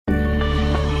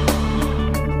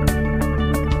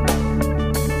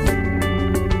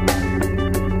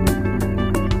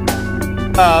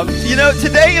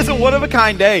Today is a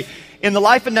one-of-a-kind day in the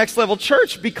life of Next Level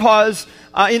Church because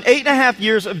in 8.5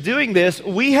 years of doing this,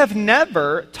 we have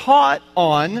never taught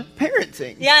on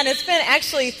parenting. Yeah, and it's been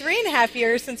actually 3.5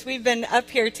 years since we've been up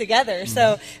here together,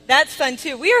 so that's fun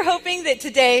too. We are hoping that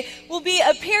today will be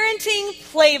a parenting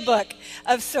playbook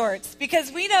of sorts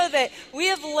because we know that we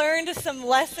have learned some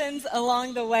lessons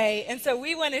along the way, and so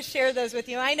we want to share those with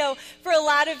you. I know for a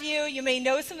lot of you, you may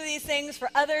know some of these things. For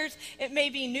others, it may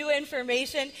be new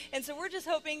information, and so we're just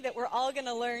hoping that we're all going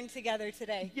to learn together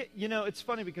today. It's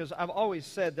funny because I've always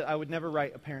said that I would never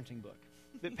write a parenting book.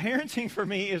 That parenting for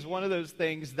me is one of those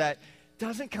things that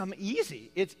doesn't come easy.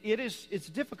 It's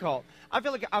difficult. I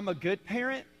feel like I'm a good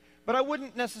parent, but I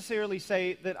wouldn't necessarily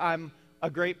say that I'm a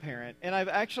great parent. And I've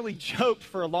actually joked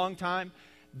for a long time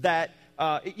that,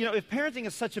 if parenting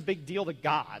is such a big deal to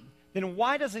God, then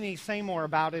why doesn't he say more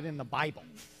about it in the Bible?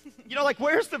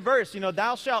 Where's the verse?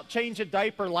 Thou shalt change a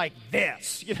diaper like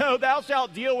this. Thou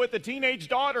shalt deal with a teenage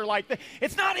daughter like this.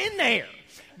 It's not in there.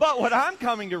 But what I'm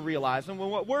coming to realize, and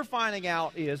what we're finding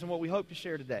out is, and what we hope to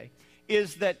share today,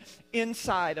 is that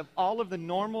inside of all of the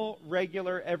normal,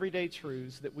 regular, everyday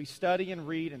truths that we study and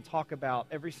read and talk about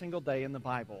every single day in the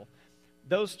Bible,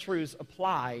 those truths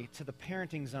apply to the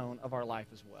parenting zone of our life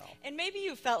as well. And maybe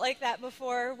you felt like that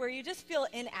before, where you just feel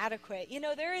inadequate.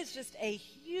 There is just a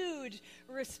huge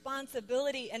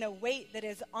responsibility and a weight that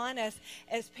is on us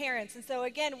as parents. And so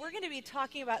again, we're going to be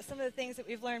talking about some of the things that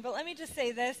we've learned, but let me just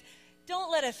say this.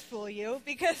 Don't let us fool you,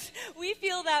 because we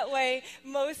feel that way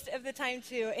most of the time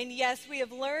too. And yes, we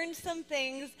have learned some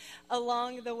things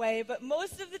along the way, but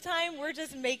most of the time we're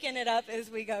just making it up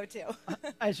as we go too.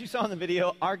 As you saw in the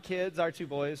video, our kids, our two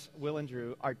boys, Will and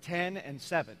Drew, are 10 and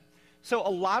 7. So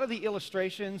a lot of the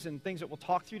illustrations and things that we'll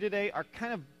talk through today are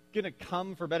kind of going to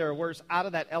come, for better or worse, out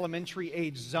of that elementary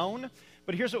age zone.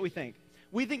 But here's what we think.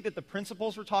 We think that the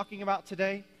principles we're talking about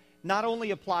today not only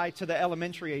apply to the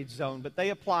elementary age zone, but they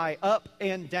apply up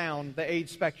and down the age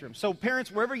spectrum. So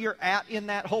parents, wherever you're at in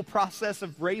that whole process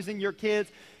of raising your kids,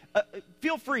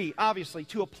 feel free, obviously,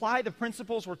 to apply the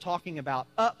principles we're talking about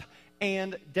up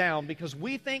and down, because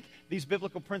we think these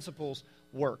biblical principles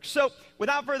work. So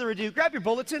without further ado, grab your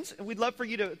bulletins, and we'd love for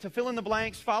you to fill in the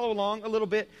blanks, follow along a little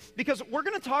bit, because we're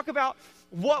going to talk about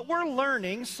what we're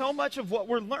learning, so much of what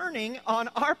we're learning on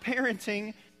our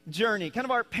parenting journey, kind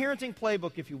of our parenting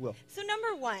playbook, if you will. So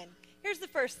number one, here's the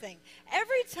first thing.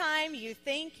 Every time you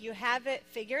think you have it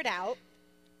figured out,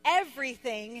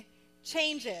 everything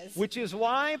changes. Which is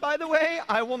why, by the way,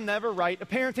 I will never write a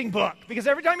parenting book, because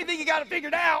every time you think you got it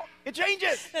figured out, it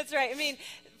changes. That's right.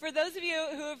 For those of you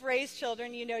who have raised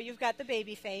children, you've got the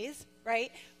baby phase,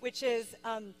 right? Which is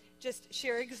just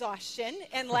sheer exhaustion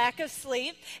and lack of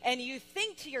sleep. And you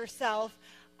think to yourself,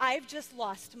 I've just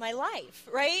lost my life,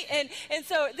 right? And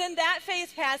so then that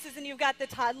phase passes, and you've got the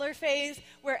toddler phase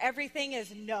where everything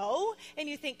is no, and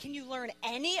you think, can you learn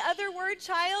any other word,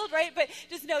 child, right? But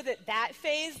just know that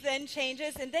phase then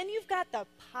changes, and then you've got the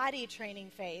potty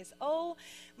training phase. Oh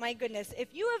my goodness. If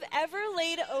you have ever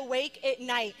laid awake at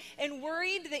night and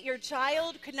worried that your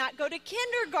child could not go to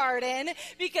kindergarten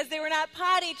because they were not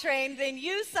potty trained, then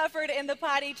you suffered in the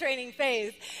potty training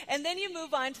phase. And then you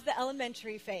move on to the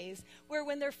elementary phase, where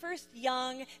when they're first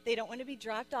young, they don't want to be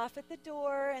dropped off at the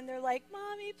door, and they're like,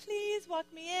 Mommy, please walk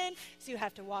me in. So you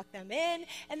have to walk them in,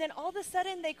 and then all of a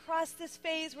sudden they cross this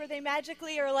phase where they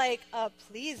magically are like,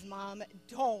 please, Mom,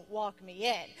 don't walk me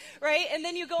in, right? And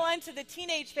then you go on to the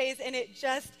teenage phase, and it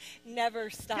just never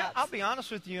stops. Yeah, I'll be honest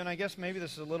with you, and I guess maybe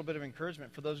this is a little bit of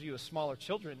encouragement for those of you with smaller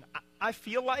children. I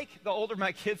feel like the older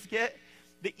my kids get,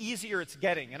 the easier it's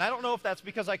getting. And I don't know if that's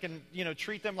because I can,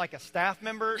 treat them like a staff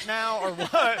member now or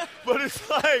what, but it's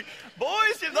like,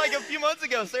 boys, just like a few months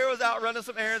ago, Sarah was out running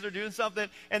some errands or doing something,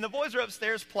 and the boys were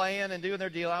upstairs playing and doing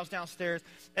their deal. I was downstairs,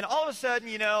 and all of a sudden,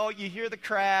 you hear the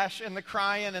crash and the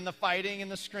crying and the fighting and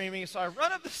the screaming. So I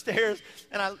run up the stairs,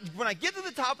 and when I get to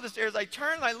the top of the stairs, I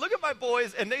turn and I look at my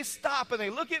boys, and they stop and they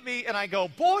look at me, and I go,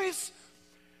 boys,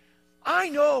 I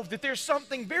know that there's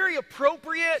something very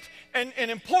appropriate and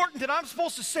important that I'm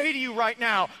supposed to say to you right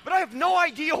now, but I have no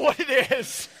idea what it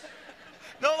is.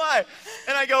 No lie.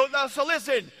 And I go, no, so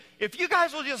listen, if you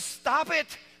guys will just stop it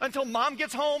until Mom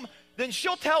gets home, then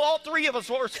she'll tell all three of us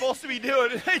what we're supposed to be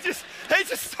doing. And they just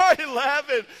started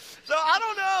laughing. So I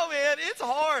don't know, man. It's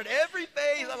hard. Every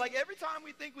phase, every time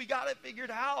we think we got it figured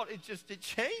out, it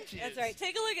changes. That's right.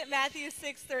 Take a look at Matthew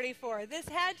 6:34. This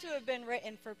had to have been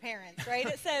written for parents, right?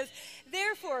 It says,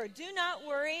 therefore, do not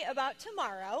worry about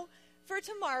tomorrow, for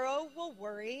tomorrow will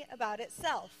worry about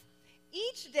itself.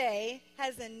 Each day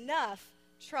has enough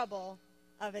trouble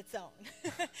of its own.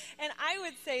 And I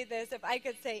would say this, if I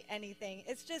could say anything,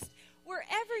 it's just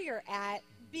wherever you're at,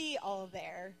 be all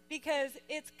there, because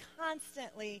it's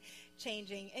constantly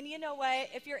changing. And you know what?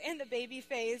 If you're in the baby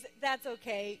phase, that's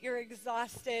okay. You're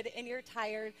exhausted and you're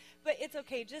tired, but it's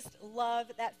okay. Just love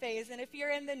that phase. And if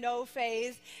you're in the no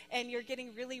phase and you're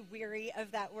getting really weary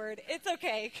of that word, it's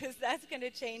okay, because that's going to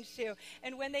change too.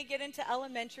 And when they get into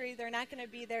elementary, they're not going to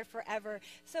be there forever.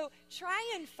 So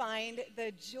try and find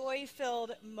the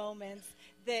joy-filled moments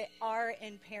that are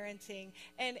in parenting.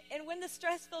 And when the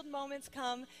stress-filled moments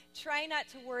come, try not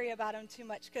to worry about them too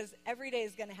much, because every day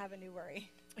is going to have a new worry.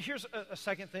 Here's a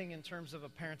second thing in terms of a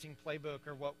parenting playbook,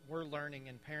 or what we're learning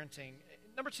in parenting.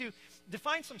 Number 2,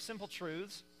 define some simple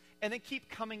truths and then keep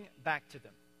coming back to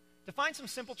them. Define some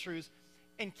simple truths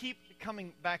and keep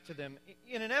coming back to them.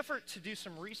 In an effort to do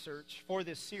some research for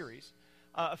this series,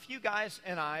 a few guys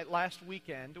and I last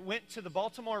weekend went to the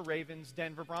Baltimore Ravens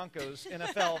Denver Broncos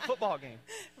NFL football game.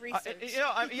 Research.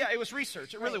 Yeah, it was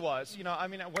research. It really was.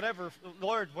 Whatever,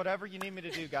 Lord, whatever you need me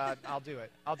to do, God, I'll do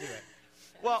it. I'll do it.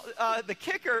 Well, the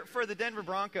kicker for the Denver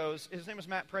Broncos, his name is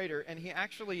Matt Prater, and he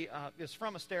actually is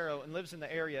from Estero and lives in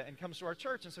the area and comes to our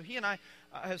church. And so he and I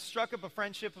have struck up a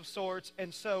friendship of sorts.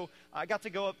 And so I got to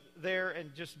go up there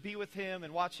and just be with him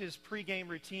and watch his pregame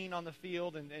routine on the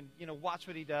field and watch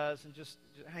what he does and just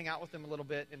hang out with him a little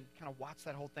bit and kind of watch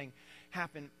that whole thing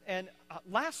happen. And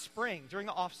last spring, during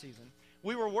the off season,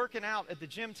 we were working out at the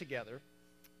gym together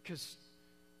because...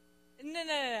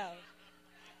 No.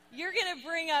 You're going to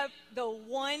bring up the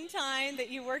one time that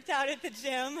you worked out at the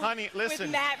gym, honey, listen,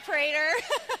 with Matt Prater.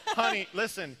 Honey,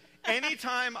 listen.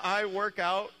 Anytime I work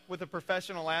out with a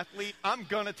professional athlete, I'm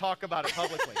going to talk about it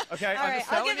publicly, okay? All right,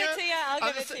 I'll give it to you. I'll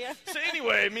give it to you. So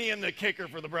anyway, me and the kicker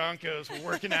for the Broncos were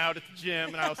working out at the gym,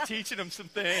 and I was teaching him some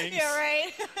things. Yeah,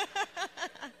 right?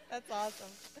 That's awesome.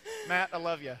 Matt, I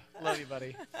love you. Love you,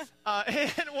 buddy.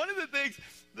 And one of the things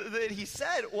that he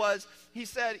said was,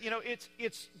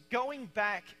 it's going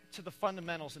back to the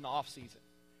fundamentals in the off season.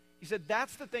 He said,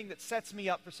 that's the thing that sets me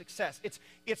up for success.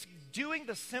 It's doing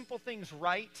the simple things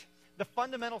right, the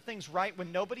fundamental things right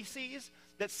when nobody sees,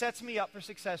 that sets me up for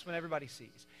success when everybody sees.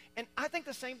 And I think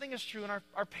the same thing is true in our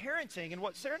parenting. And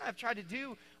what Sarah and I have tried to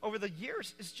do over the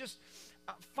years is just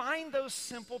find those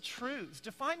simple truths.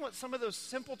 Define what some of those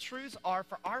simple truths are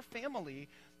for our family,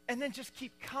 and then just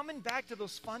keep coming back to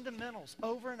those fundamentals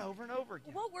over and over and over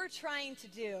again. What we're trying to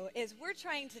do is we're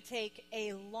trying to take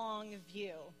a long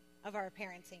view of our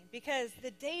parenting, because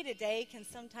the day-to-day can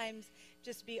sometimes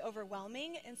just be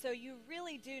overwhelming, and so you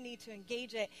really do need to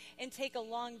engage it and take a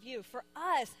long view. For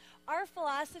us, our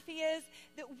philosophy is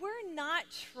that we're not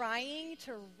trying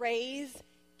to raise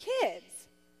kids.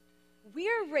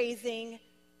 We're raising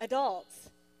adults.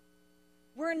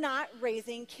 We're not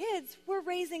raising kids, we're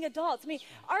raising adults. I mean,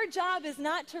 our job is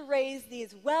not to raise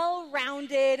these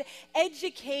well-rounded,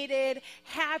 educated,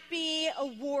 happy,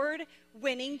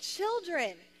 award-winning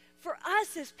children. For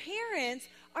us as parents,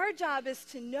 our job is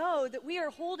to know that we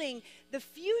are holding the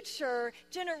future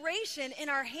generation in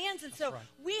our hands. And so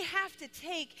we have to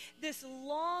take this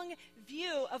long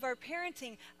view of our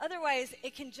parenting. Otherwise,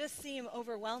 it can just seem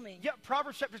overwhelming. Yeah,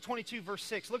 Proverbs chapter 22, verse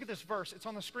 6. Look at this verse. It's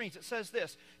on the screens. It says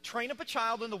this: train up a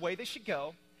child in the way they should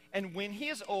go, and when he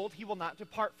is old, he will not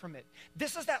depart from it.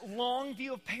 This is that long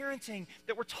view of parenting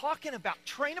that we're talking about.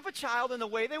 Train up a child in the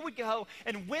way they would go,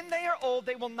 and when they are old,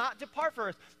 they will not depart from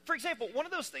it. For example, one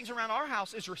of those things around our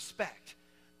house is respect.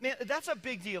 Man, that's a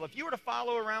big deal. If you were to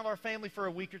follow around our family for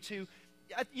a week or two,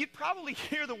 you'd probably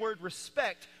hear the word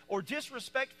respect or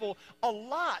disrespectful a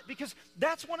lot, because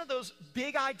that's one of those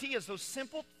big ideas, those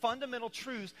simple fundamental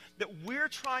truths that we're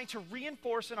trying to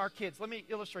reinforce in our kids. Let me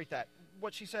illustrate that,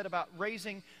 what she said about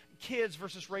raising kids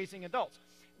versus raising adults.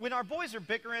 When our boys are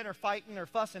bickering or fighting or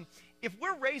fussing, if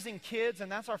we're raising kids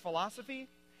and that's our philosophy,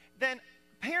 then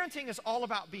parenting is all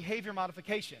about behavior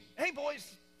modification. Hey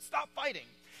boys, stop fighting.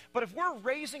 But if we're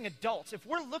raising adults, if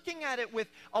we're looking at it with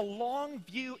a long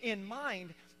view in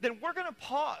mind, then we're going to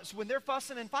pause when they're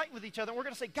fussing and fighting with each other. And we're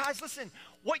going to say, guys, listen,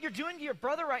 what you're doing to your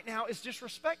brother right now is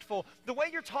disrespectful. The way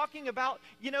you're talking about,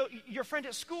 your friend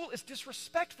at school is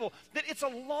disrespectful. That it's a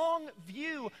long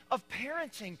view of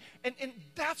parenting. And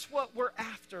that's what we're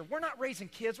after. We're not raising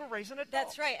kids, we're raising adults.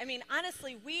 That's right. I mean,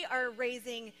 honestly, we are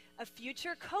raising a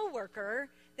future coworker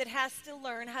that has to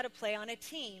learn how to play on a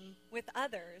team with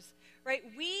others, right?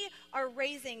 We are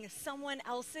raising someone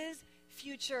else's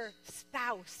future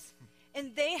spouse.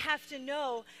 And they have to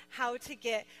know how to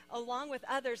get along with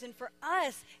others. And for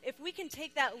us, if we can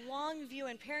take that long view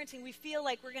in parenting, we feel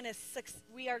like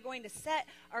we are going to set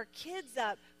our kids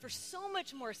up for so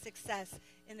much more success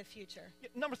in the future.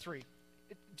 Number 3,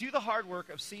 do the hard work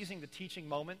of seizing the teaching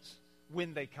moments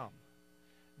when they come.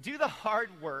 Do the hard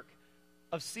work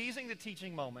of seizing the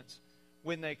teaching moments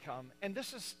when they come. And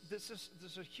this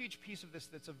is a huge piece of this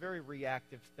that's a very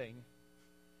reactive thing,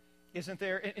 isn't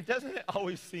there? It doesn't it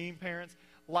always seem, parents,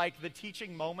 like the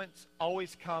teaching moments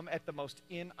always come at the most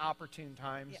inopportune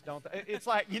times, yes. Don't they? It's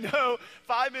like,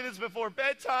 5 minutes before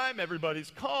bedtime,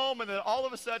 everybody's calm, and then all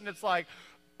of a sudden it's like,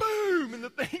 boom, and the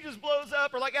thing just blows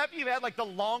up. Or like after you've had like the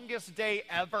longest day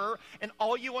ever, and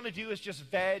all you want to do is just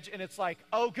veg, and it's like,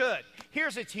 oh, good,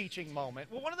 here's a teaching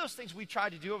moment. Well, one of those things we've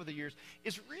tried to do over the years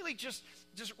is really just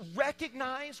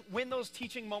recognize when those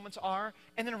teaching moments are,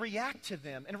 and then react to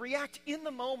them, and react in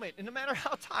the moment. And no matter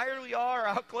how tired we are, or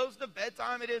how close to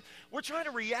bedtime it is, we're trying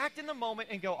to react in the moment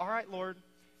and go, all right, Lord,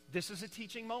 this is a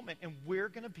teaching moment, and we're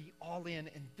going to be all in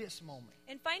this moment.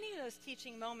 And finding those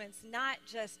teaching moments not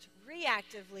just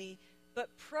reactively, but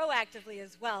proactively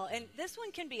as well. And this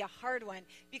one can be a hard one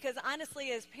because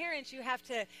honestly, as parents, you have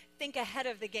to think ahead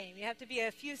of the game. You have to be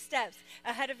a few steps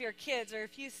ahead of your kids or a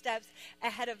few steps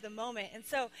ahead of the moment. And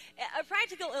so a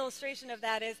practical illustration of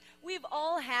that is we've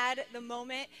all had the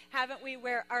moment, haven't we,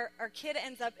 where our kid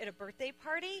ends up at a birthday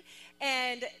party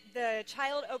and the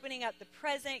child opening up the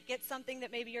present gets something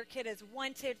that maybe your kid has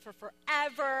wanted for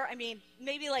forever. I mean,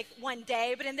 maybe like one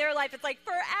day, but in their life it's like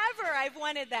forever I've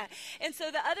wanted that. And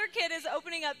so the other kid is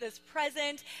opening up this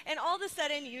present, and all of a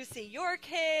sudden you see your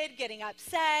kid getting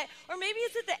upset, or maybe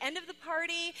it's at the end of the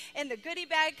party and the goodie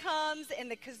bag comes and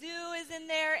the kazoo is in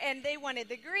there and they wanted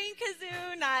the green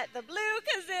kazoo, not the blue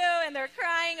kazoo, and they're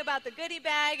crying about the goodie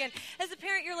bag. And as a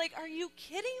parent, you're like, are you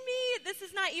kidding me? This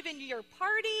is not even your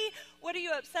party. What are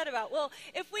you upset about? Well,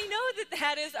 if we know that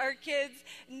that is our kids'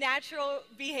 natural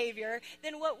behavior,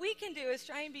 then what we can do is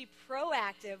try and be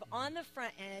proactive on the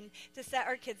front end to set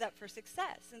our kids up for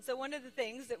success. And so one of the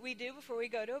things that we do before we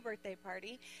go to a birthday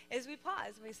party is we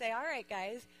pause and we say, all right,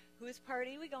 guys, whose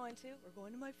party are we going to? We're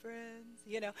going to my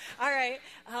friends, All right,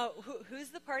 who's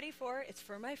the party for? It's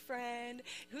for my friend.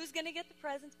 Who's going to get the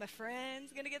presents? My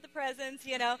friend's going to get the presents,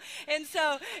 And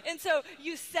so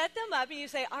you set them up and you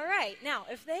say, all right, now,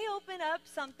 if they open up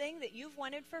something that you've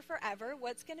wanted for forever,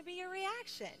 what's going to be your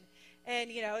reaction? And,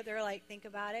 they're like, think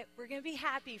about it. We're going to be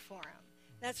happy for them.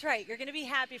 That's right. You're going to be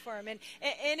happy for them. And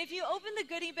if you open the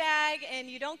goodie bag and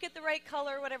you don't get the right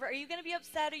color or whatever, are you going to be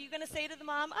upset? Are you going to say to the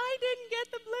mom, I didn't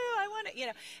get the blue, I want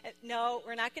it? No,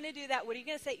 we're not going to do that. What are you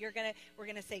going to say? We're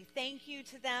going to say thank you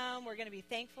to them. We're going to be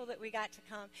thankful that we got to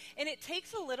come. And it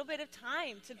takes a little bit of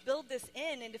time to build this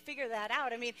in and to figure that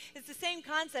out. I mean, it's the same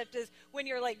concept as when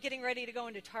you're like getting ready to go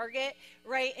into Target,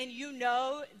 right? And you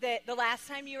know that the last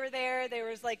time you were there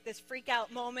was like this freak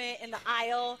out moment in the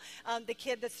aisle, the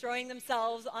kid that's throwing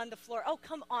themselves on the floor. Oh,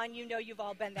 come on, you've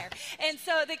all been there. And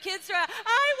so the kids are,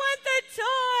 I want the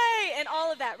toy, and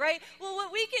all of that, right? Well,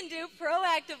 what we can do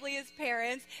proactively as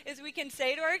parents is we can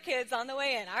say to our kids on the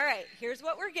way in, all right, here's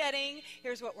what we're getting,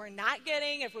 here's what we're not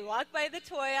getting. If we walk by the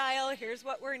toy aisle, here's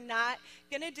what we're not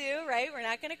going to do, right? We're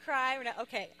not going to cry.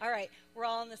 Okay, all right, we're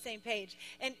all on the same page.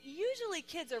 And usually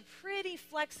kids are pretty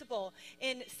flexible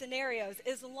in scenarios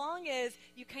as long as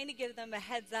you kind of give them a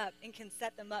heads up and can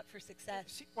set them up for success.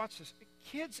 See, watch this.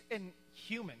 Kids and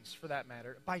humans, for that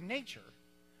matter, by nature,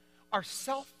 are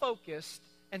self-focused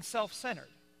and self-centered.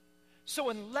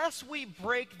 So unless we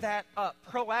break that up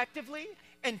proactively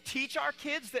and teach our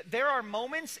kids that there are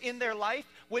moments in their life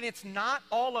when it's not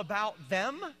all about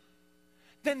them,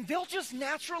 then they'll just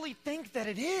naturally think that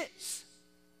it is.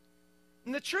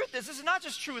 And the truth is, this is not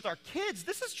just true with our kids.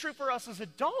 This is true for us as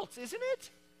adults, isn't it?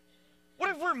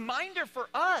 What a reminder for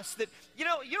us that, you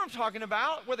know what I'm talking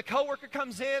about, where the coworker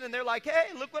comes in and they're like,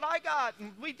 hey, look what I got,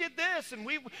 and we did this, and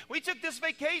we took this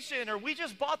vacation, or we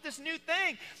just bought this new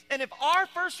thing. And if our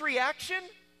first reaction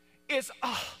is,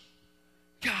 oh,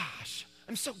 gosh,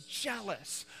 I'm so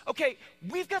jealous. Okay,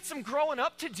 we've got some growing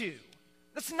up to do.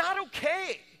 That's not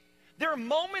okay. There are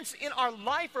moments in our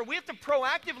life where we have to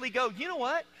proactively go, you know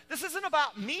what? This isn't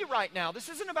about me right now. This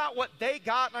isn't about what they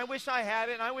got, and I wish I had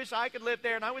it, and I wish I could live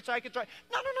there, and I wish I could try.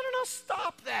 No,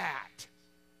 stop that.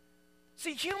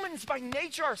 See, humans by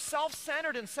nature are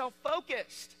self-centered and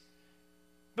self-focused.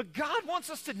 But God wants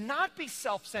us to not be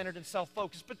self-centered and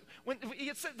self-focused. But when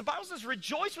the Bible says,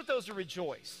 rejoice with those who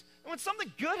rejoice. And when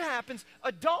something good happens,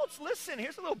 adults, listen,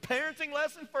 here's a little parenting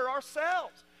lesson for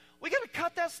ourselves. We got to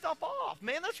cut that stuff off,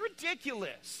 man. That's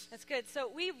ridiculous. That's good.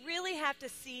 So we really have to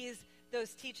seize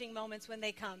those teaching moments when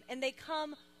they come. And they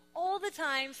come all the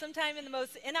time, sometimes in the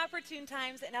most inopportune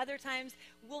times, and other times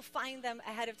we'll find them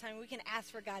ahead of time. We can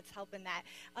ask for God's help in that.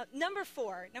 Number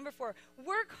four,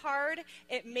 work hard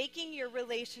at making your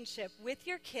relationship with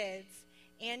your kids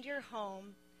and your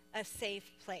home a safe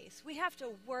place. We have to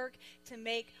work to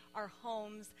make our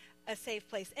homes a safe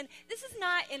place. And this is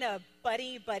not in a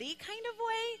buddy-buddy kind of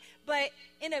way, but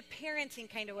in a parenting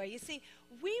kind of way. You see,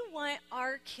 we want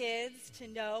our kids to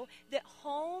know that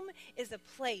home is a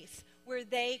place where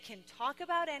they can talk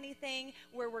about anything,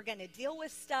 where we're going to deal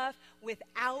with stuff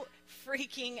without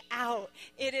freaking out.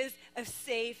 It is a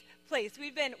safe place.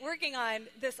 We've been working on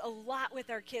this a lot with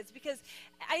our kids because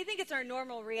I think it's our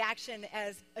normal reaction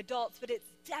as adults, but it's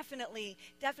definitely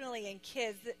in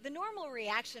kids. The normal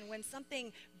reaction when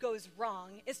something goes wrong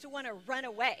is to want to run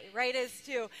away, right? Is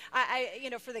to,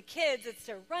 for the kids, it's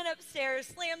to run upstairs,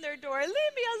 slam their door, leave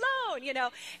me alone,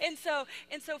 And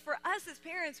so for us as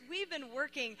parents, we've been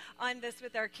working on this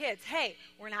with our kids. Hey,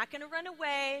 we're not going to run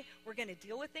away. We're going to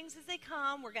deal with things as they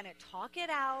come. We're going to talk it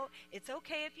out. It's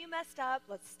okay if you messed up.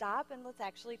 Let's stop and let's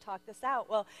actually talk this out.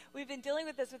 Well, we've been dealing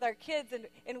with this with our kids,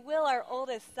 and Will, our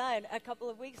oldest son, a couple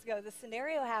of weeks ago, the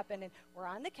scenario happened, and we're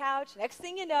on the couch. Next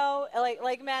thing you know,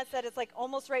 like Matt said, it's like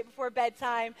almost right before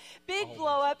bedtime. Big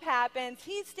blow up happens.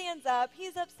 He stands up.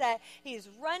 He's upset. He's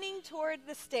running toward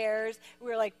the stairs.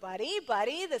 We're like, buddy,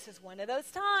 this is one of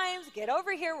those times. Get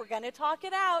over here. We're going to talk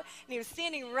it out. And he was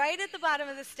standing right at the bottom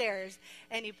of the stairs,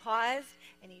 and he paused,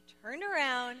 and he turned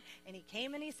around, and he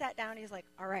came and he sat down. He's like,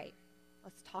 all right,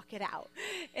 let's talk it out.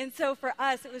 And so for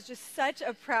us, it was just such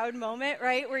a proud moment,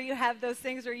 right, where you have those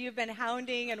things where you've been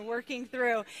hounding and working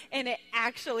through, and it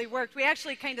actually worked. We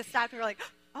actually kind of stopped and we're like,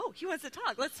 oh, he wants to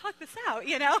talk. Let's talk this out,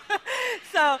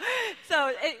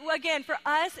 Again, for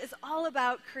us, it's all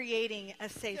about creating a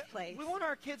safe place. We want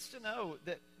our kids to know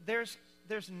that there's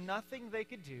nothing they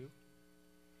could do,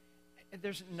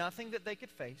 there's nothing that they could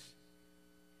face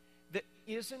that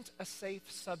isn't a safe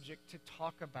subject to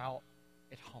talk about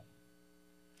at home.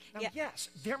 Now, yes,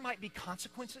 there might be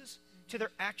consequences to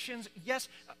their actions. Yes,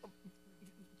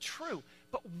 true.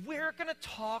 But we're going to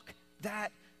talk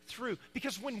that through.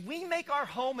 Because when we make our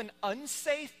home an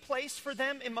unsafe place for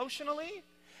them emotionally,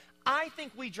 I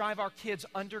think we drive our kids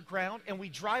underground and we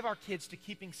drive our kids to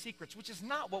keeping secrets, which is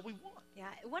not what we want. Yeah,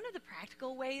 one of the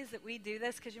practical ways that we do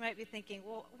this, because you might be thinking,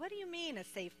 well, what do you mean a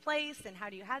safe place and how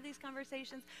do you have these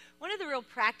conversations? One of the real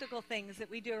practical things that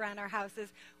we do around our house is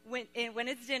when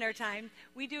it's dinner time,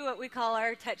 we do what we call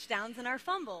our touchdowns and our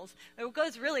fumbles. It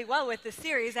goes really well with the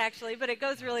series, actually, but it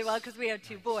goes really well because we have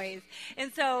two boys.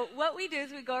 And so what we do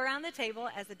is we go around the table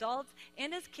as adults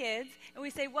and as kids, and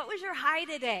we say, what was your high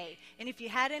today? And if you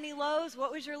had any lows,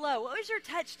 what was your low? What was your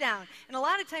touchdown? And a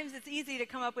lot of times it's easy to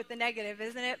come up with the negative,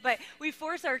 isn't it? But we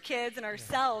force our kids and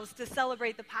ourselves to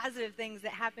celebrate the positive things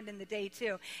that happened in the day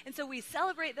too. And so we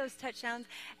celebrate those touchdowns,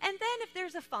 and then if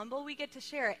there's a fumble, we get to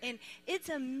share it. And it's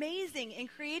amazing in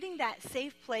creating that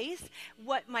safe place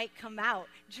what might come out.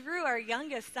 Drew, our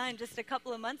youngest son, just a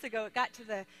couple of months ago, it got to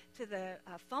the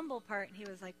fumble part, and he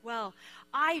was like, well,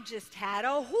 I just had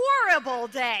a horrible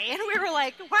day. And we were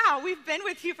like, wow, we've been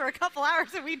with you for a couple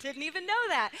hours and we didn't even know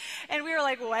that. And we were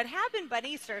like, what happened, buddy?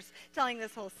 He starts telling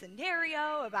this whole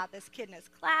scenario about this kid in his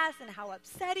class and how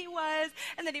upset he was.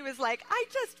 And then he was like, I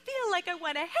just feel like I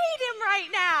want to hate him right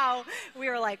now. We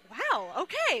were like, wow,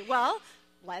 okay, well,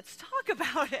 let's talk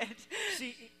about it.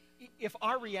 See, if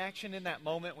our reaction in that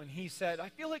moment when he said, I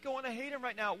feel like I want to hate him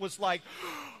right now, was like,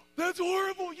 that's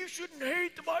horrible, you shouldn't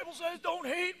hate, the Bible says don't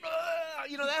hate,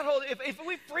 that whole, if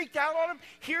we freaked out on him,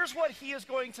 here's what he is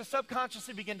going to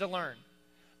subconsciously begin to learn.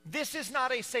 This is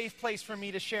not a safe place for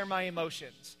me to share my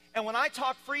emotions. And when I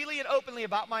talk freely and openly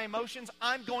about my emotions,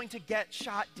 I'm going to get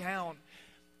shot down.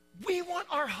 We want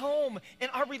our home and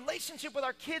our relationship with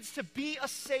our kids to be a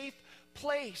safe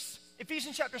place.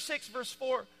 Ephesians chapter 6, verse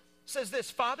 4 says this,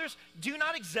 fathers, do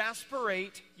not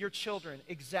exasperate your children.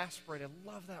 Exasperate, I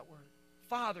love that word.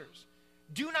 Fathers,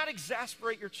 do not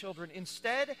exasperate your children.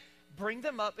 Instead, bring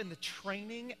them up in the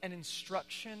training and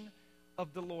instruction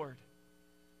of the Lord.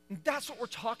 And that's what we're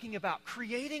talking about,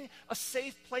 creating a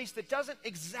safe place that doesn't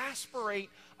exasperate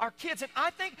our kids. And I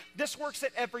think this works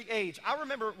at every age. I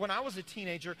remember when I was a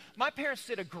teenager, my parents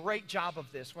did a great job of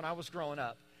this when I was growing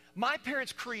up. My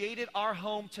parents created our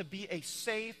home to be a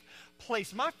safe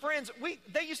place. My friends,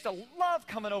 they used to love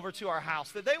coming over to our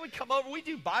house. That they would come over. We'd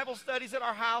do Bible studies at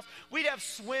our house. We'd have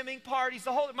swimming parties.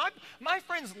 My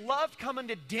friends loved coming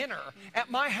to dinner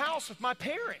at my house with my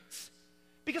parents.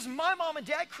 Because my mom and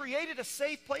dad created a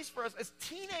safe place for us as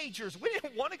teenagers. We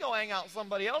didn't want to go hang out at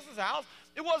somebody else's house.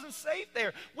 It wasn't safe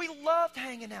there. We loved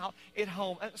hanging out at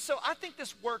home. So I think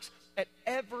this works at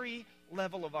every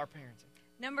level of our parenting.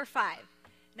 Number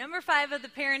five of the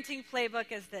parenting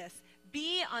playbook is this.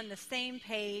 Be on the same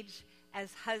page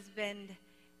as husband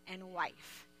and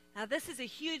wife. Now, this is a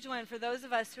huge one for those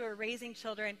of us who are raising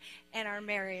children and are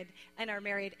married.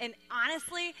 And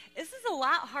honestly, this is a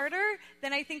lot harder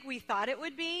than I think we thought it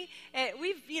would be.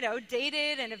 We've,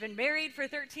 dated and have been married for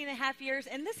 13 and a half years,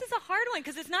 and this is a hard one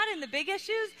because it's not in the big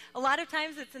issues. A lot of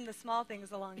times it's in the small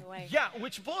things along the way. Yeah,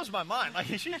 which blows my mind. Like,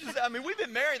 we've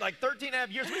been married like 13 and a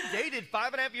half years. We dated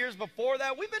 5.5 years before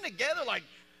that. We've been together like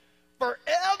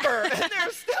forever, and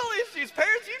there's still issues.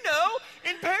 Parents,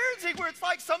 in parenting where it's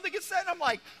like something gets said, and I'm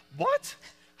like, what?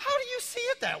 How do you see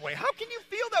it that way? How can you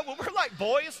feel that way? We're like,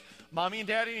 boys, mommy and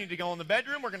daddy need to go in the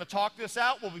bedroom. We're going to talk this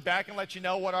out. We'll be back and let you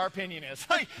know what our opinion is.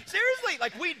 Like, seriously,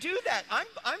 like we do that.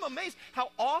 I'm amazed how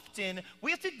often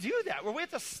we have to do that, where we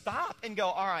have to stop and go,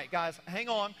 all right, guys, hang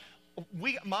on.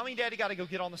 Mommy and daddy got to go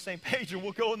get on the same page, and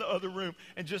we'll go in the other room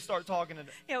and just start talking.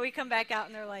 Yeah, we come back out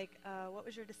and they're like, what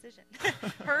was your decision?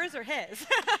 Hers or his?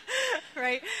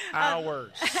 Right?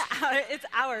 Ours. It's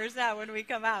ours now when we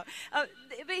come out. But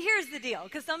here's the deal,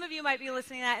 because some of you might be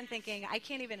listening to that and thinking, I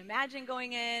can't even imagine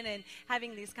going in and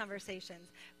having these conversations.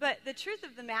 But the truth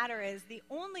of the matter is the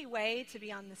only way to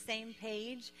be on the same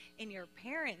page in your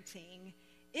parenting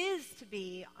is to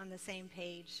be on the same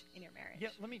page in your marriage. Yeah,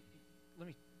 let me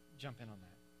jump in on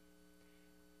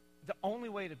that. The only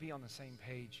way to be on the same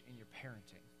page in your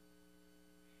parenting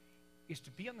is to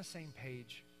be on the same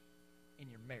page in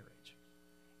your marriage.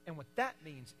 And what that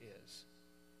means is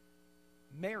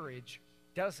marriage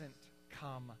doesn't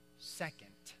come second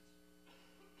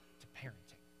to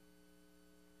parenting.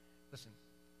 Listen,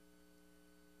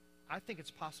 I think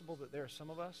it's possible that there are some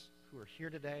of us who are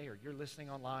here today, or you're listening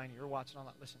online, you're watching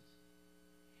online. Listen,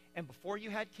 and before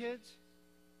you had kids,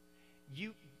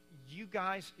 you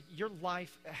guys, your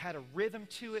life had a rhythm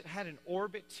to it, had an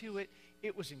orbit to it.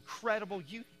 It was incredible.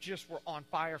 You just were on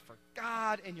fire for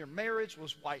God, and your marriage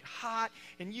was white hot,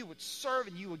 and you would serve,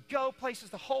 and you would go places,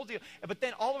 the whole deal. But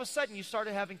then all of a sudden, you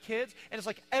started having kids, and it's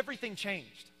like everything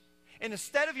changed. And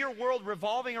instead of your world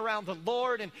revolving around the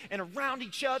Lord and around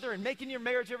each other and making your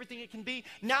marriage everything it can be,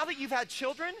 now that you've had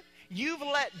children, you've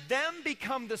let them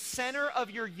become the center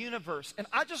of your universe. And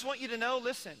I just want you to know,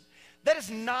 listen, that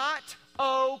is not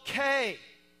okay.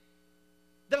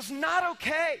 That is not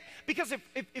okay. Because if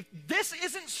this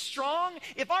isn't strong,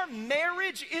 if our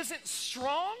marriage isn't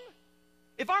strong,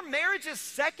 if our marriage is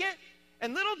second,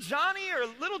 and little Johnny or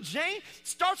little Jane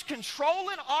starts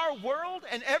controlling our world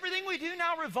and everything we do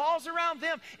now revolves around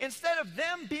them instead of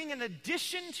them being an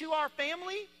addition to our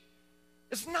family,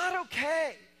 it's not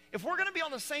okay. If we're going to be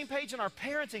on the same page in our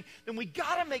parenting, then we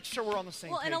got to make sure we're on the same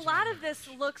page. Well, and a lot of this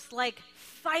looks like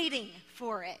fighting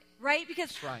for it, right?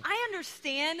 Because I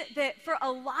understand that for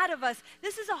a lot of us,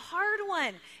 this is a hard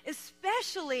one,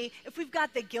 especially if we've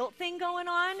got the guilt thing going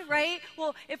on, right?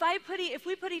 Well, if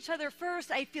we put each other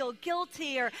first, I feel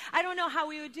guilty, or I don't know how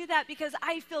we would do that because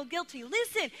I feel guilty.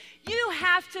 Listen, you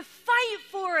have to fight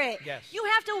for it. Yes. You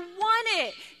have to want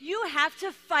it. You have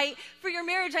to fight for your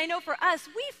marriage. I know for us,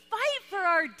 we fight for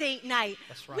our date night.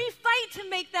 That's right. We fight to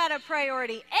make that a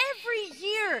priority. Every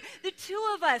year, the two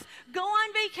of us go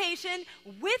on vacation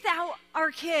without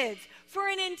our kids for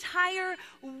an entire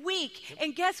week. Yep.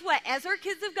 And guess what? As our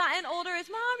kids have gotten older, it's,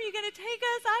 Mom, you going to take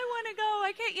us? I want to go.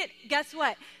 I can't yet. Guess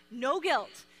what? No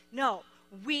guilt. No.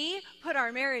 We put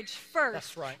our marriage first.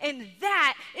 That's right. And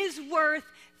that is worth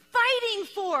fighting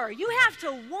for. You have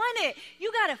to want it.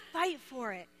 You got to fight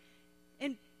for it.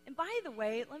 And by the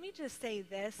way, let me just say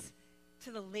this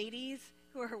to the ladies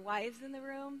who are wives in the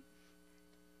room.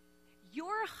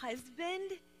 Your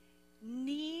husband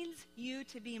needs you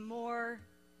to be more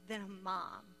than a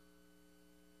mom.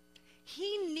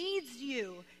 He needs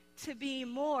you to be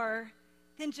more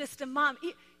than just a mom.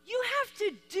 You have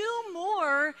to do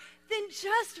more than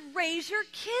just raise your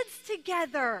kids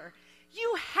together.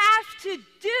 You have to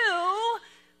do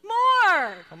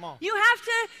more. Come on. You have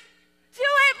to do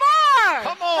it more.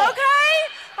 Come on. Okay?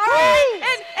 All right?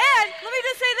 And let me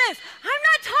just say this. I'm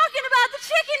not talking about the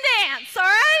chicken dance, all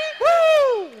right?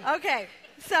 Woo! Okay.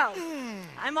 So,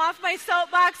 I'm off my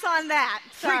soapbox on that.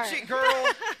 Sorry. Preach it, girl.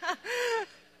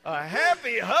 A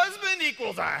happy husband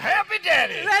equals a happy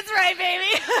daddy. That's right,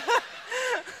 baby.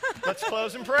 Let's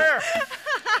close in prayer.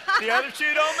 The other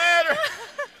two don't matter.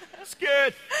 That's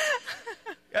good.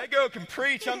 That girl can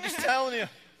preach. I'm just telling you.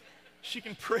 She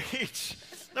can preach.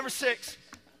 Number 6.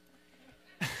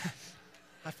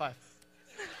 High five.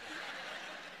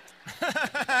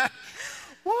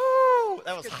 Woo!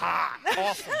 That was hot.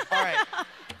 Awesome. All right.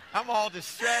 I'm all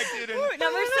distracted. And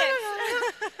Number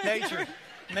 6.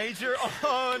 Major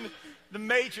on the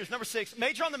majors. Number 6.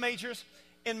 Major on the majors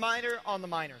and minor on the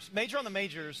minors. Major on the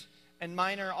majors and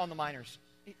minor on the minors.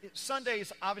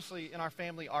 Sundays, obviously, in our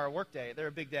family are a work day. They're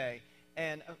a big day.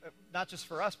 And not just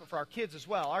for us, but for our kids as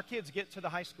well. Our kids get to the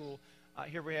high school.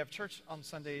 Here we have church on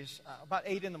Sundays about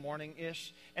 8 in the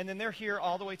morning-ish. And then they're here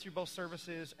all the way through both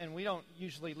services, and we don't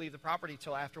usually leave the property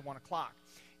till after 1 o'clock.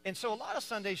 And so a lot of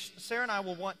Sundays, Sarah and I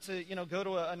will want to, go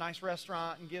to a nice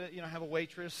restaurant and get, have a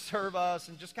waitress serve us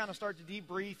and just kind of start to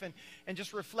debrief and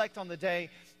just reflect on the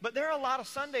day. But there are a lot of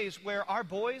Sundays where our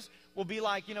boys will be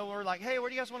like, we're like, hey, where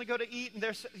do you guys want to go to eat? And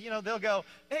they'll go,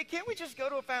 hey, can't we just go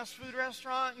to a fast food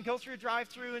restaurant and go through a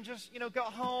drive-through and just, go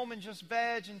home and just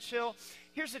veg and chill?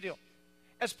 Here's the deal.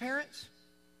 As parents,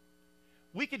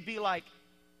 we could be like,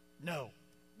 no,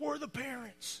 we're the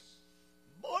parents.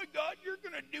 My God, you're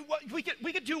going to do what?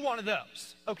 We could do one of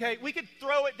those, okay? We could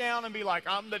throw it down and be like,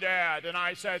 I'm the dad and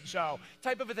I said so,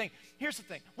 type of a thing. Here's the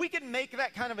thing. We could make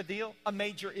that kind of a deal a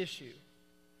major issue.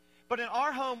 But in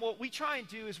our home, what we try and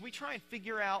do is we try and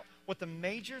figure out what the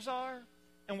majors are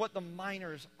and what the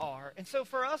minors are. And so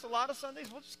for us, a lot of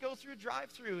Sundays, we'll just go through a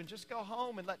drive-through and just go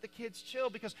home and let the kids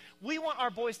chill because we want our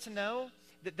boys to know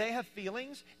that they have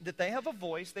feelings, that they have a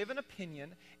voice, they have an opinion,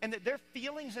 and that their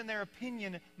feelings and their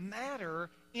opinion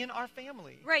matter in our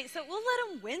family. Right, so we'll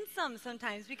let them win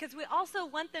sometimes because we also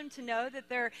want them to know that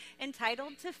they're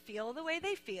entitled to feel the way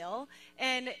they feel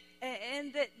and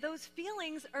that those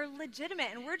feelings are legitimate.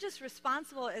 And we're just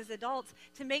responsible as adults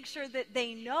to make sure that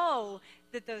they know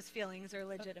that those feelings are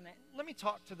legitimate. Let me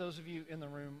talk to those of you in the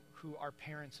room who are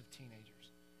parents of teenagers.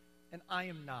 And I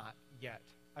am not yet.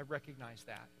 I recognize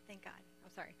that. Thank God.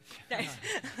 Sorry.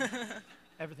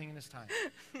 Everything in this time.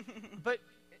 But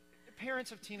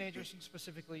parents of teenagers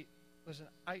specifically, listen,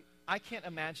 I can't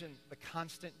imagine the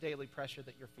constant daily pressure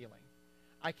that you're feeling.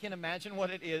 I can't imagine what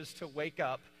it is to wake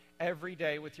up every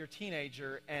day with your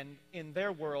teenager and in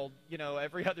their world,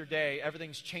 every other day,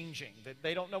 everything's changing. That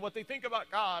they don't know what they think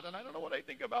about God, and I don't know what I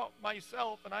think about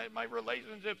myself and my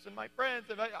relationships and my friends.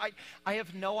 And I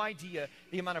have no idea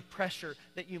the amount of pressure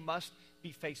that you must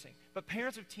be facing. But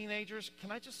parents of teenagers,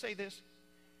 can I just say this?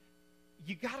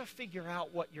 You got to figure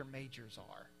out what your majors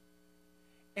are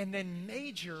and then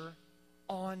major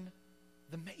on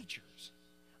the majors.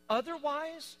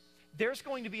 Otherwise, there's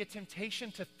going to be a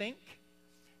temptation to think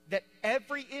that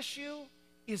every issue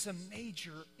is a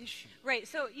major issue. Right,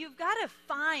 so you've got to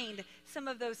find some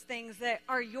of those things that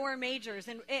are your majors,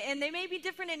 and they may be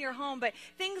different in your home, but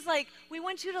things like, we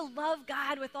want you to love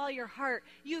God with all your heart.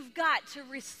 You've got to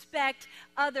respect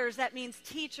others. That means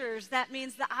teachers. That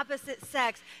means the opposite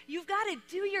sex. You've got to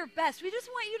do your best. We just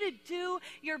want you to do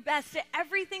your best at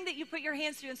everything that you put your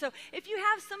hands to. And so if you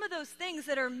have some of those things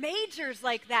that are majors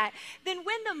like that, then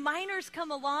when the minors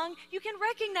come along, you can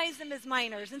recognize them as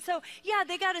minors. And so, yeah,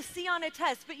 they got a C on a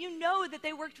test, but you know that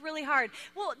they worked really hard.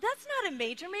 Well, that's not a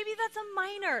major. Maybe that's a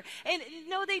minor. And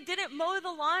no, they didn't mow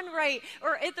the lawn right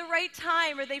or at the right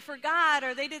time, or they forgot,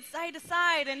 or they did side to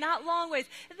side and not long ways.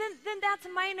 Then that's a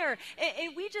minor.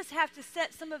 And we just have to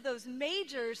set some of those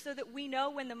majors so that we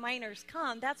know when the minors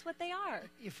come, that's what they are.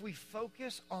 If we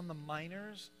focus on the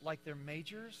minors like they're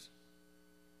majors,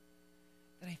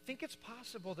 then I think it's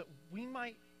possible that we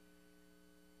might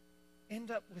end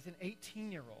up with an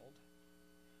 18-year-old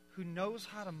who knows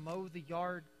how to mow the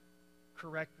yard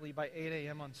correctly by 8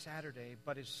 a.m. on Saturday,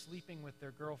 but is sleeping with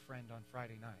their girlfriend on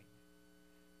Friday night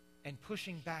and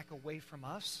pushing back away from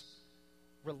us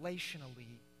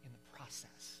relationally in the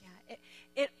process. Yeah,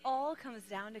 it all comes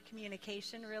down to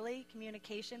communication, really.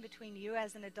 Communication between you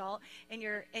as an adult and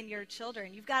your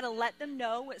children. You've got to let them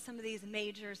know what some of these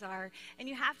majors are, and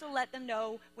you have to let them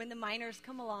know when the minors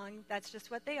come along, that's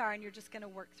just what they are, and you're just going to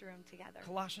work through them together.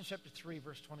 Colossians chapter 3,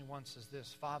 verse 21 says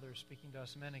this, Fathers, speaking to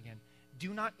us men again,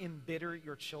 do not embitter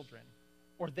your children,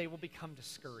 or they will become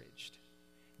discouraged.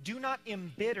 Do not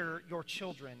embitter your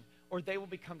children, or they will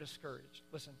become discouraged.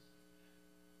 Listen,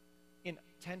 in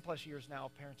 10 plus years now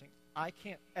of parenting, I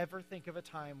can't ever think of a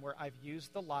time where I've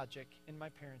used the logic in my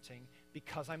parenting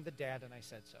because I'm the dad and I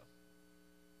said so.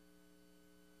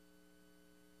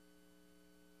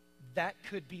 That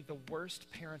could be the worst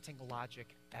parenting logic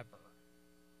ever.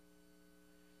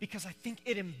 Because I think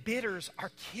it embitters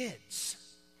our kids.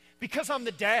 Because I'm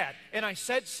the dad and I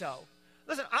said so.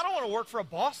 Listen, I don't want to work for a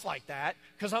boss like that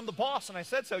because I'm the boss and I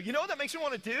said so. You know what that makes me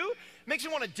want to do? It makes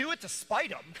me want to do it to spite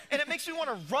them. And it makes me want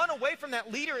to run away from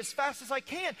that leader as fast as I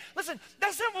can. Listen,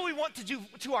 that's not what we want to do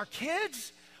to our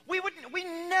kids. We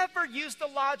never use the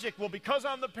logic, well, because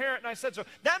I'm the parent and I said so.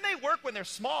 That may work when they're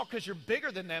small because you're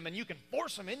bigger than them and you can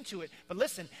force them into it. But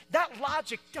listen, that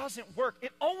logic doesn't work.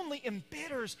 It only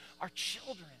embitters our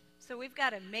children. So we've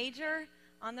got a major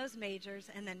on those majors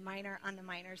and then minor on the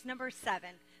minors. Number 7,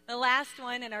 the last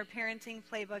one in our parenting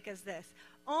playbook is this.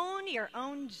 Own your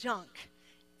own junk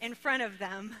in front of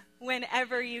them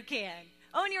whenever you can.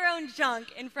 Own your own junk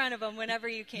in front of them whenever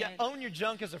you can. Yeah, own your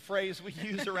junk is a phrase we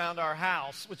use around our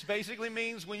house, which basically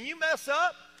means when you mess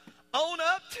up, own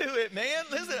up to it, man.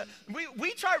 Listen,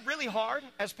 we try really hard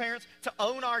as parents to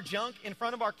own our junk in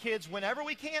front of our kids whenever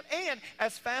we can and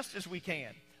as fast as we can.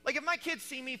 Like if my kids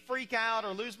see me freak out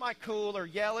or lose my cool or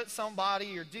yell at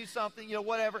somebody or do something,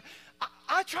 whatever,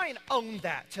 I try and own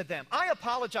that to them. I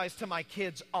apologize to my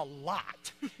kids a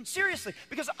lot. Seriously,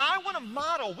 because I want to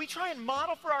model. We try and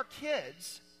model for our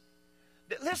kids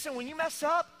that, listen, when you mess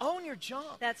up, own your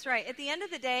junk. That's right. At the end of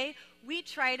the day, we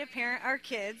try to parent our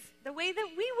kids the way that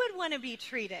we would want to be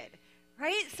treated.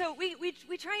 Right? So we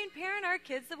try and parent our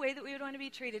kids the way that we would want to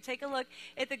be treated. Take a look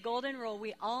at the golden rule.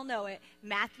 We all know it.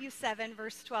 Matthew 7,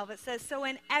 verse 12. It says, so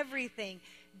in everything,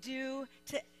 do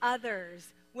to others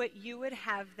what you would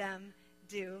have them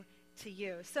do to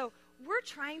you. So we're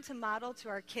trying to model to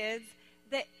our kids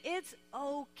that it's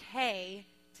okay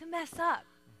to mess up.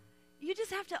 You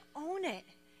just have to own it.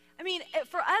 I mean,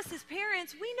 for us as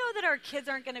parents, we know that our kids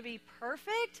aren't going to be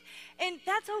perfect, and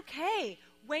that's okay.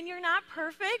 When you're not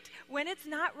perfect, when it's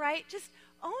not right, just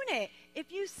own it.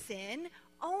 If you sin,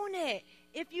 own it.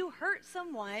 If you hurt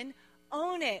someone,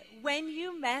 own it. When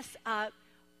you mess up,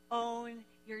 own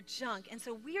your junk. And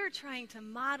so we are trying to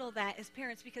model that as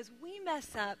parents because we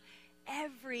mess up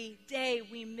every day.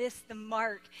 We miss the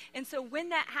mark. And so when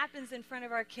that happens in front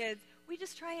of our kids, we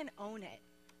just try and own it.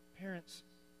 Parents,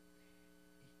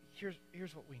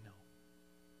 here's what we know.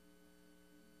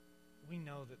 We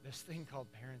know that this thing called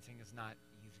parenting is not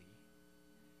easy.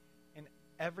 And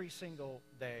every single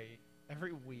day,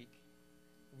 every week,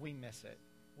 we miss it.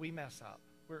 We mess up.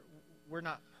 We're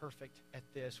not perfect at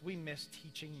this. We miss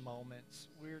teaching moments.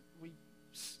 We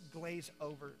glaze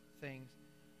over things.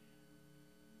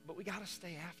 But we got to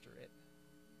stay after it.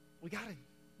 We got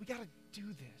to do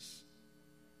this.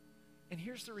 And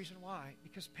here's the reason why.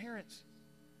 Because parents,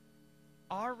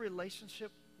 our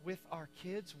relationship with our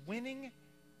kids, winning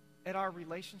at our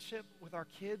relationship with our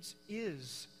kids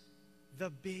is the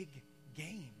big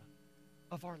game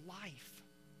of our life.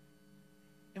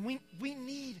 And we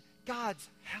need God's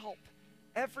help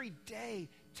every day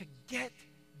to get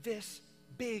this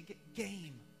big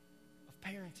game of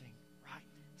parenting right.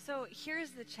 So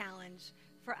here's the challenge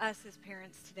for us as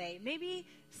parents today. Maybe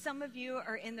some of you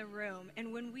are in the room,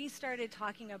 and when we started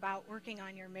talking about working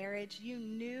on your marriage, you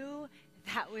knew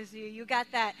that was you. You got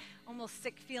that almost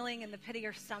sick feeling in the pit of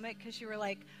your stomach because you were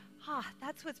like,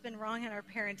 that's what's been wrong in our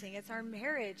parenting. It's our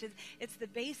marriage. It's the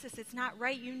basis. It's not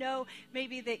right. You know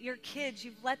maybe that your kids,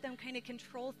 you've let them kind of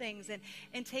control things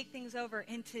and take things over.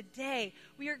 And today,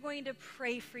 we are going to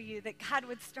pray for you that God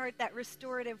would start that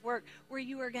restorative work where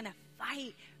you are going to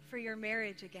fight for your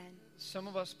marriage again. Some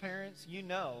of us parents, you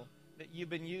know that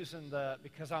you've been using the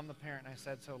because I'm the parent I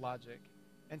said so logic.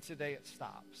 And today it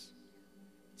stops.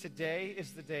 Today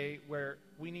is the day where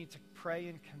we need to pray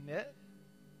and commit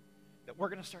that we're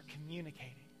going to start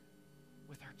communicating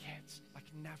with our kids like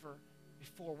never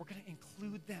before. We're going to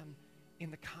include them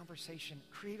in the conversation,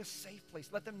 create a safe place,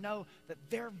 let them know that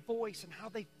their voice and how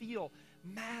they feel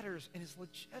matters and is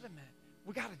legitimate.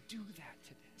 We got to do that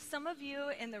today. Some of you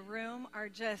in the room are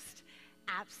just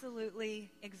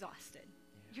absolutely exhausted.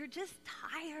 Yeah. You're just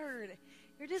tired.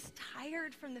 You're just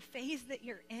tired from the phase that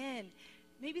you're in.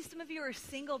 Maybe some of you are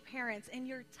single parents and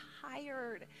you're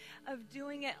tired of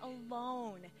doing it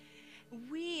alone.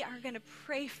 We are going to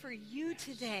pray for you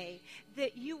today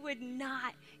that you would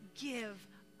not give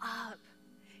up,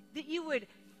 that you would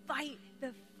fight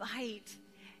the fight,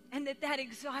 and that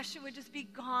exhaustion would just be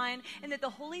gone, and that the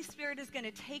Holy Spirit is going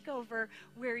to take over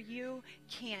where you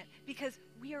can't, because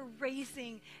we are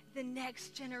raising the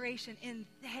next generation, and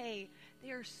they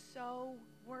are so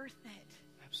worth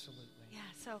it. Absolutely. Yeah,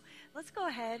 so let's go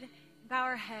ahead, bow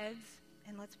our heads,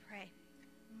 and let's pray.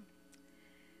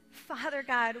 Father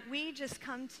God, we just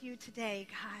come to you today,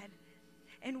 God,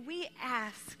 and we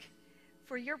ask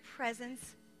for your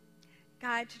presence,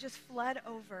 God, to just flood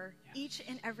over each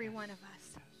and every one of us.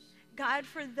 God,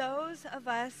 for those of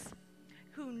us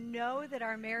who know that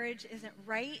our marriage isn't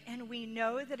right and we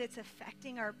know that it's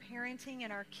affecting our parenting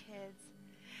and our kids,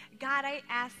 God, I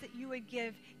ask that you would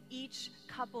give each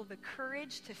couple the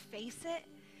courage to face it,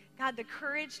 God, the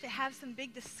courage to have some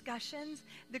big discussions,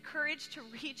 the courage to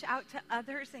reach out to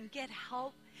others and get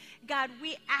help. God,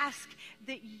 we ask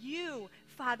that you,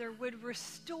 Father, would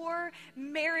restore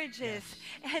marriages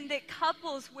and that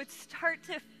couples would start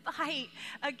to fight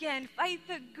again, fight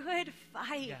the good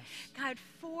fight, God,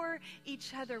 for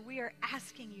each other. We are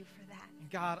asking you for that. And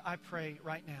God, I pray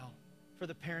right now for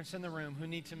the parents in the room who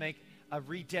need to make a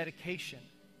rededication,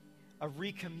 a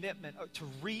recommitment, to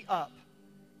re-up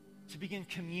to begin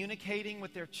communicating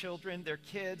with their children, their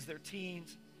kids, their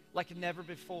teens like never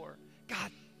before.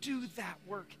 God, do that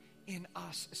work in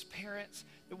us as parents,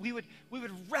 that we would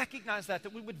recognize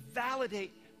that we would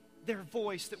validate their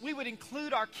voice, that we would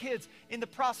include our kids in the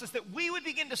process, that we would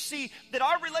begin to see that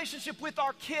our relationship with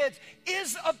our kids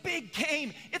is a big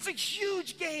game. It's a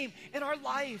huge game in our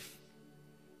life.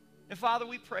 And Father,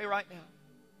 we pray right now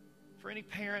for any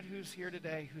parent who's here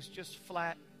today who's just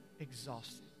flat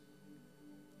exhausted.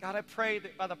 God, I pray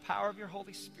that by the power of your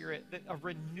Holy Spirit, that a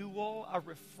renewal, a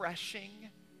refreshing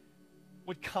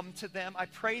would come to them. I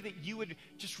pray that you would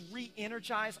just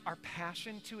re-energize our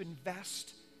passion to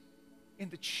invest in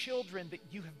the children that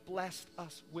you have blessed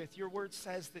us with. Your word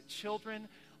says that children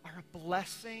are a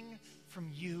blessing from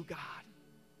you, God.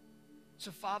 So,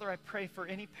 Father, I pray for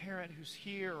any parent who's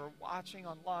here or watching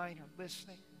online or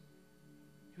listening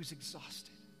who's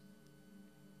exhausted,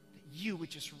 that you would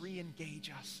just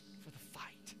re-engage us for the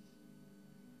fight.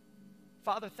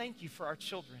 Father, thank you for our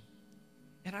children.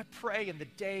 And I pray in the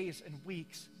days and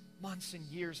weeks, months and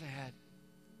years ahead,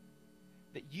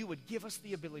 that you would give us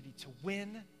the ability to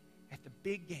win at the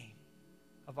big game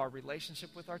of our relationship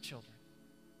with our children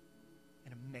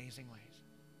in amazing ways.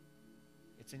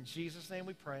 It's in Jesus' name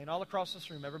we pray. And all across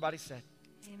this room, everybody said,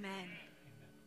 Amen.